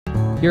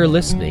You're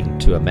listening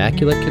to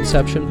Immaculate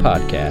Conception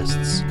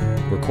Podcasts,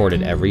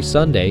 recorded every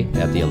Sunday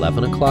at the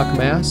 11 o'clock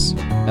Mass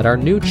at our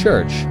new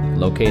church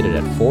located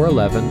at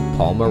 411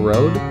 Palma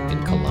Road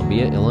in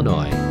Columbia,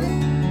 Illinois.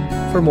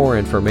 For more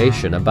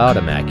information about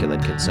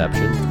Immaculate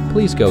Conception,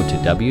 please go to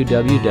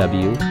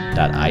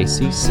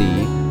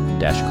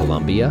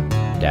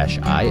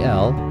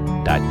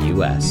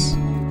www.icc-columbia-il.us.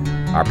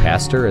 Our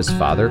pastor is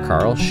Father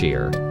Carl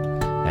Scheer.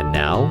 And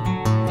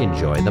now,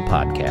 enjoy the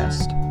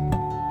podcast.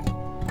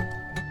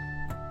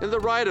 In the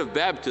rite of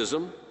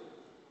baptism,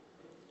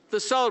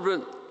 the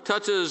celebrant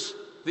touches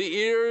the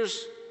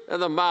ears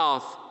and the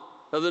mouth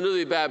of the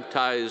newly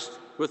baptized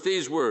with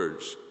these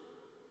words: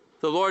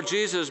 "The Lord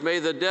Jesus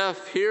made the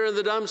deaf hear and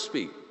the dumb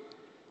speak.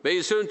 May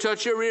He soon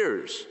touch your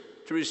ears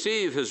to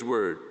receive His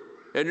word,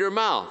 and your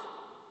mouth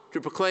to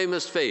proclaim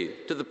His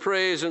faith, to the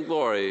praise and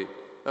glory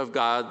of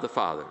God the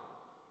Father."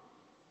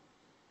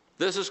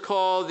 This is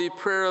called the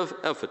prayer of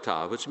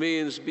Ephphatah, which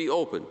means be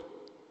opened.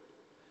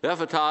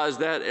 Ephphatah is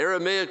that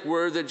Aramaic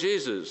word that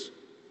Jesus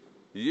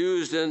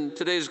used in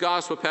today's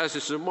gospel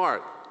passage of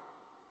Mark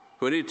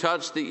when He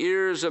touched the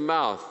ears and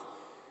mouth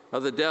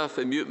of the deaf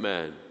and mute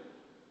man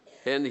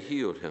and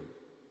healed him.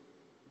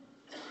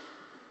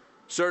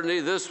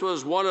 Certainly, this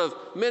was one of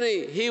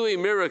many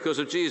healing miracles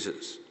of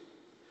Jesus.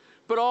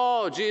 But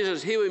all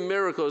Jesus' healing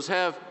miracles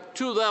have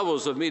two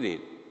levels of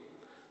meaning.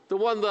 The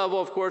one level,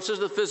 of course, is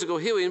the physical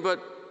healing,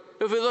 but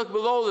if we look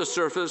below the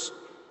surface,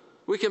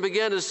 we can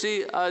begin to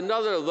see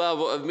another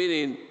level of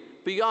meaning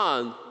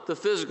beyond the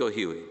physical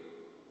healing.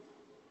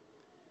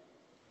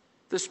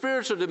 The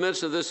spiritual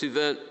dimension of this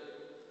event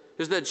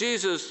is that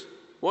Jesus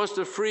wants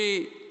to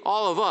free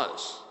all of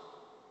us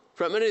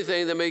from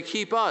anything that may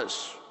keep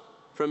us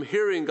from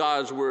hearing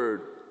God's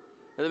word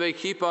and that may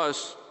keep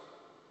us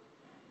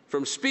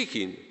from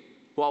speaking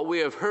what we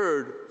have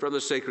heard from the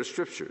sacred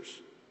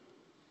scriptures.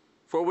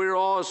 For we are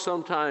all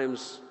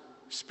sometimes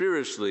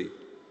spiritually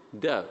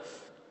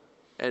deaf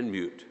and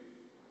mute.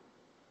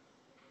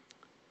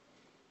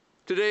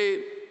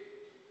 Today,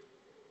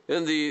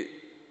 in the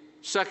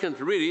second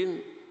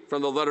reading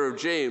from the letter of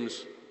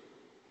James,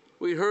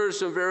 we heard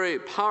some very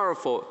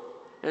powerful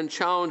and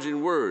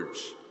challenging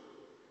words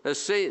as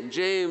St.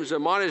 James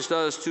admonished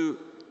us to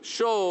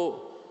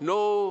show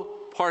no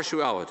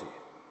partiality.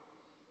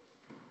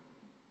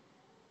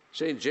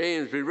 St.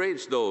 James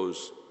berates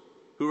those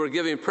who are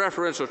giving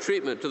preferential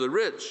treatment to the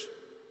rich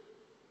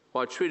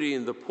while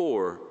treating the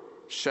poor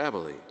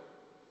shabbily.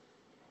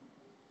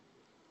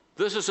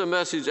 This is a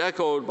message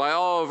echoed by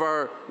all of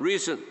our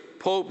recent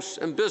popes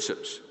and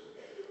bishops,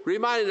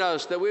 reminding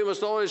us that we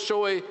must always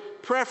show a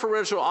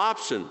preferential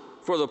option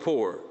for the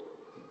poor.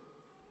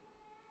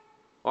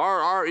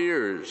 Are our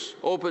ears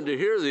open to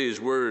hear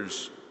these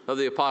words of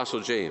the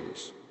Apostle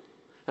James?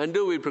 And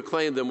do we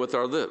proclaim them with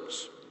our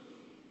lips?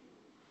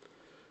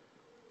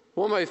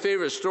 One of my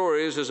favorite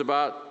stories is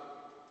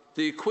about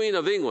the Queen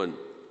of England,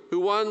 who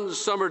one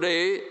summer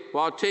day,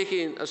 while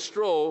taking a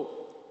stroll,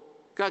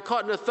 got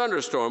caught in a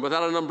thunderstorm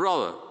without an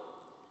umbrella.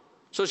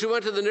 So she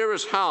went to the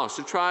nearest house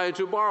to try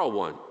to borrow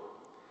one.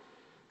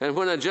 And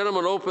when a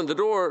gentleman opened the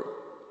door,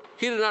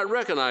 he did not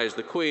recognize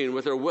the Queen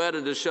with her wet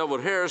and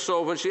disheveled hair,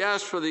 so when she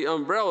asked for the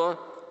umbrella,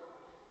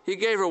 he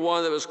gave her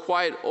one that was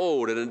quite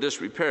old and in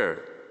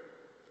disrepair.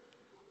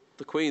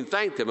 The Queen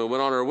thanked him and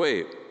went on her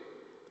way. A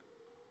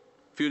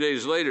few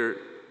days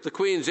later, the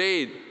Queen's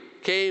aide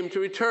came to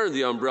return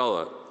the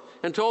umbrella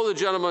and told the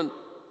gentleman,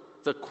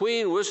 "The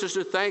Queen wishes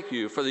to thank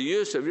you for the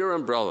use of your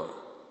umbrella."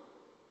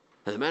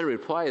 And the man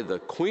replied, "The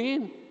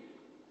Queen?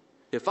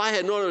 If I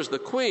had known it was the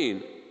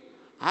Queen,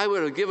 I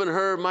would have given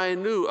her my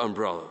new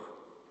umbrella."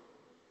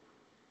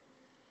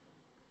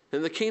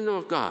 In the kingdom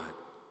of God,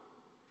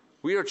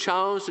 we are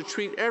challenged to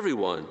treat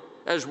everyone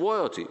as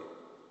royalty,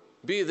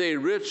 be they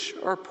rich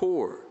or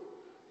poor,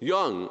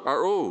 young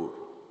or old,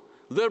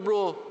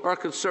 liberal or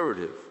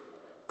conservative,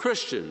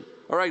 Christian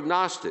or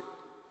agnostic,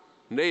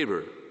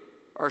 neighbor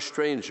or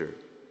stranger,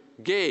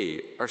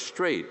 gay or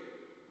straight,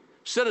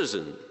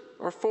 citizen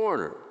or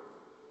foreigner,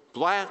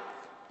 black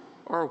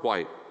or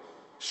white,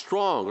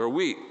 strong or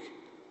weak,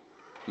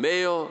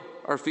 male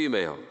or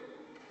female.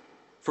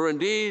 For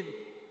indeed,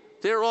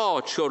 they're all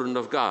children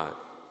of God,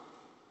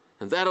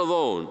 and that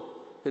alone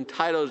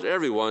entitles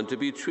everyone to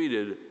be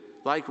treated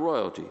like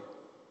royalty.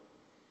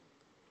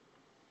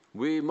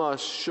 We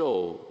must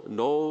show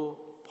no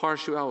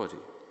partiality.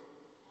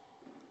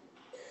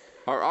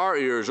 Are our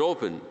ears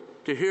open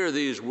to hear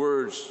these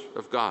words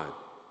of God?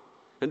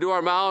 And do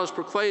our mouths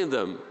proclaim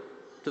them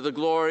to the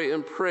glory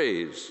and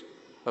praise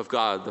of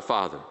God the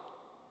Father?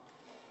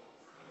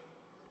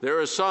 There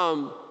are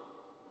some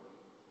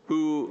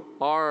who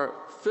are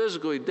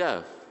physically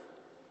deaf,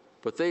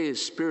 but they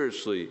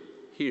spiritually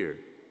hear.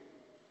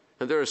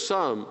 And there are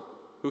some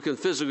who can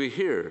physically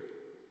hear,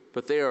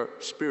 but they are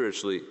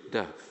spiritually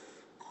deaf.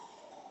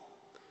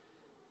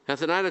 At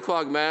the 9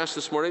 o'clock Mass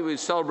this morning, we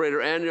celebrate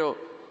our annual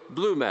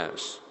Blue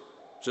Mass,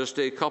 just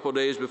a couple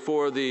days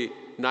before the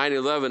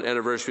 9/11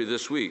 anniversary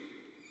this week.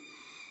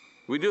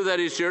 We do that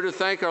each year to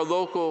thank our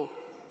local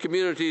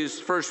community's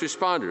first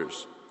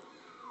responders,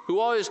 who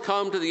always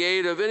come to the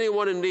aid of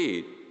anyone in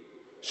need,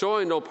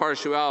 showing no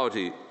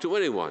partiality to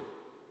anyone,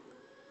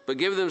 but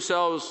give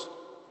themselves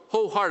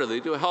wholeheartedly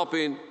to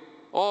helping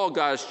all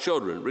God's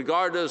children,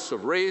 regardless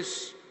of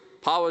race,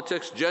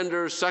 politics,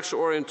 gender, sexual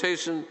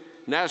orientation,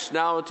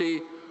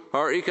 nationality,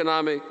 or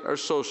economic or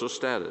social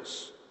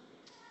status.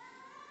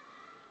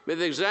 May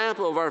the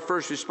example of our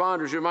first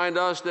responders remind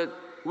us that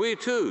we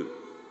too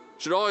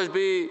should always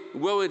be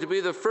willing to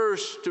be the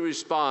first to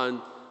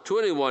respond to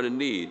anyone in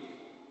need,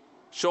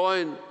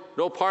 showing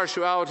no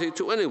partiality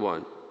to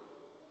anyone,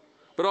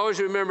 but always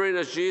remembering,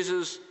 as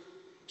Jesus,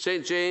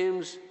 St.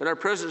 James, and our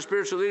present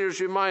spiritual leaders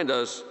remind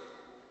us,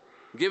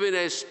 giving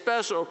a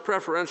special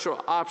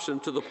preferential option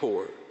to the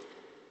poor.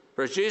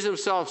 For as Jesus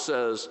himself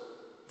says,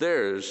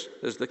 theirs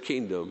is the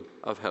kingdom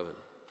of heaven.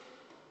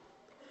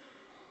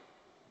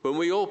 When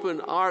we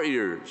open our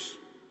ears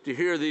to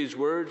hear these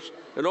words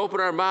and open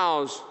our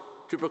mouths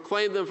to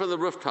proclaim them from the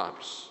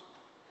rooftops,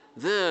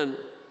 then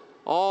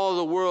all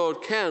the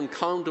world can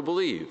come to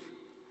believe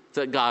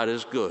that God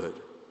is good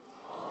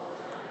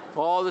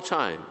all the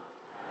time.